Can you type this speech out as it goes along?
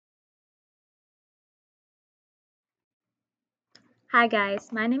Hi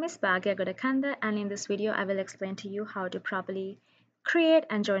guys, my name is Bhagya, and in this video I will explain to you how to properly create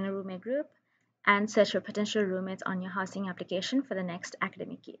and join a roommate group and search for potential roommates on your housing application for the next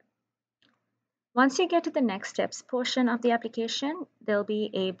academic year. Once you get to the next steps portion of the application, there'll be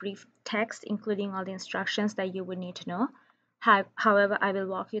a brief text including all the instructions that you would need to know. However, I will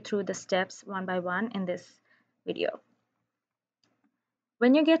walk you through the steps one by one in this video.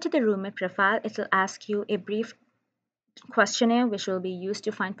 When you get to the roommate profile, it will ask you a brief questionnaire which will be used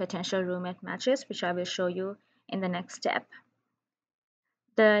to find potential roommate matches, which I will show you in the next step.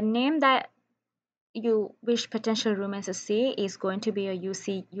 The name that you wish potential roommates to see is going to be a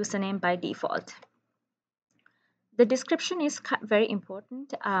username by default. The description is very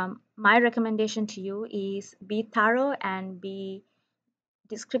important. My recommendation to you is be thorough and be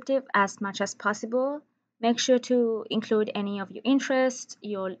descriptive as much as possible. Make sure to include any of your interests,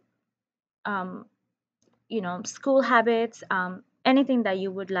 your um, school habits, anything that you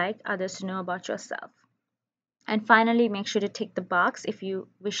would like others to know about yourself. And finally, make sure to tick the box if you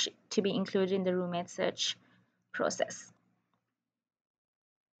wish to be included in the roommate search process.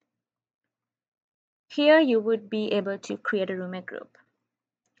 Here, you would be able to create a roommate group.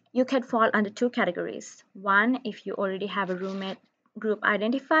 You can fall under two categories. One, if you already have a roommate group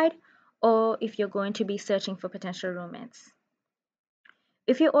identified, or if you're going to be searching for potential roommates.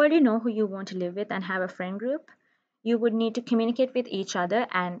 If you already know who you want to live with and have a friend group, you would need to communicate with each other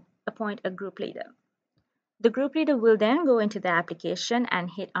and appoint a group leader. The group leader will then go into the application and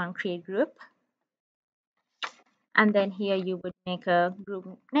hit on create group. And then here you would make a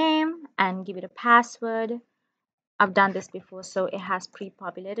group name and give it a password. I've done this before, so it has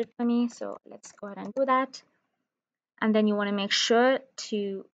pre-populated for me. So let's go ahead and do that. And then you want to make sure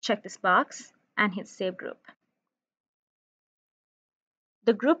to check this box and hit save group.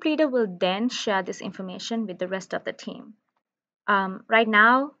 The group leader will then share this information with the rest of the team. Right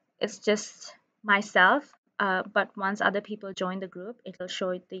now, it's just myself, but once other people join the group, it will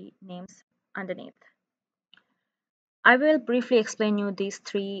show the names underneath. I will briefly explain you these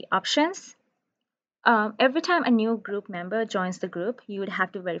three options. Every time a new group member joins the group, you would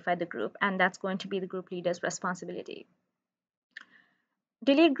have to verify the group, and that's going to be the group leader's responsibility.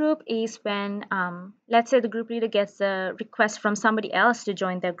 Delete group is when, let's say the group leader gets a request from somebody else to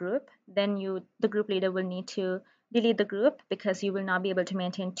join their group, then the group leader will need to delete the group because you will not be able to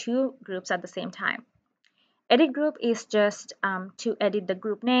maintain two groups at the same time. Edit group is just to edit the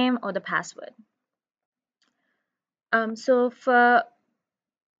group name or the password. So for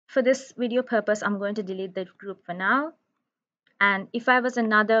this video purpose, I'm going to delete the group for now. And if I was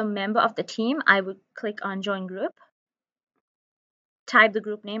another member of the team, I would click on join group, type the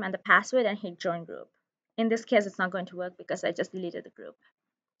group name and the password and hit join group. In this case, it's not going to work because I just deleted the group.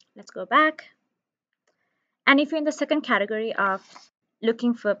 Let's go back. And if you're in the second category of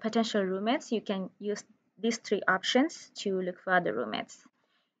looking for potential roommates, you can use these three options to look for other roommates.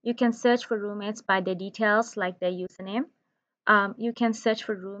 You can search for roommates by their details, like their username. You can search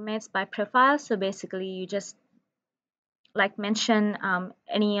for roommates by profile. So basically, you just like mention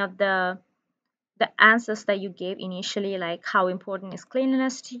any of the answers that you gave initially, like how important is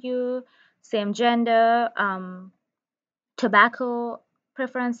cleanliness to you, same gender, tobacco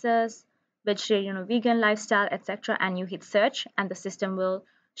preferences, vegetarian or vegan lifestyle, etc. And you hit search, and the system will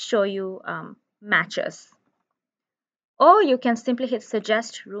show you matches. Or you can simply hit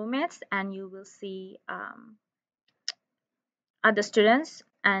suggest roommates, and you will see other students,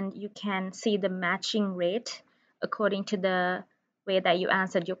 and you can see the matching rate according to the way that you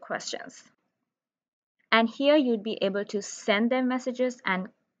answered your questions. And here you'd be able to send them messages and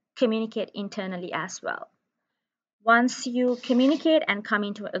communicate internally as well. Once you communicate and come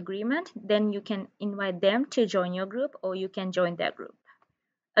into agreement, then you can invite them to join your group, or you can join their group.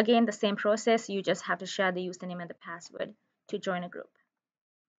 Again, the same process, you just have to share the username and the password to join a group.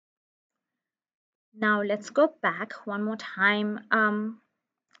 Now let's go back one more time.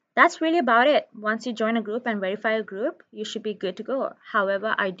 That's really about it. Once you join a group and verify a group, you should be good to go.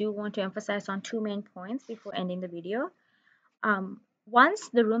 However, I do want to emphasize on two main points before ending the video. Once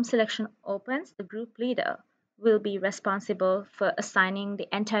the room selection opens, the group leader will be responsible for assigning the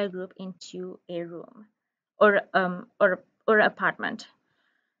entire group into a room or apartment.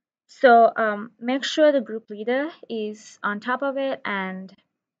 So make sure the group leader is on top of it and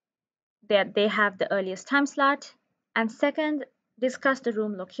that they have the earliest time slot. And second, discuss the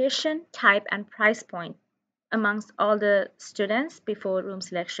room location, type, and price point amongst all the students before room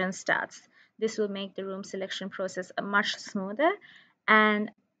selection starts. This will make the room selection process much smoother.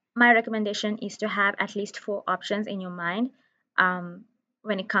 And my recommendation is to have at least 4 options in your mind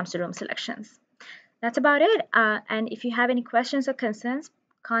when it comes to room selections. That's about it. And if you have any questions or concerns,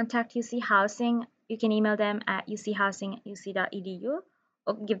 contact UC Housing. You can email them at uchousing@uc.edu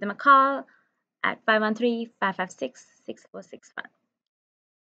or give them a call at 513-556-6461.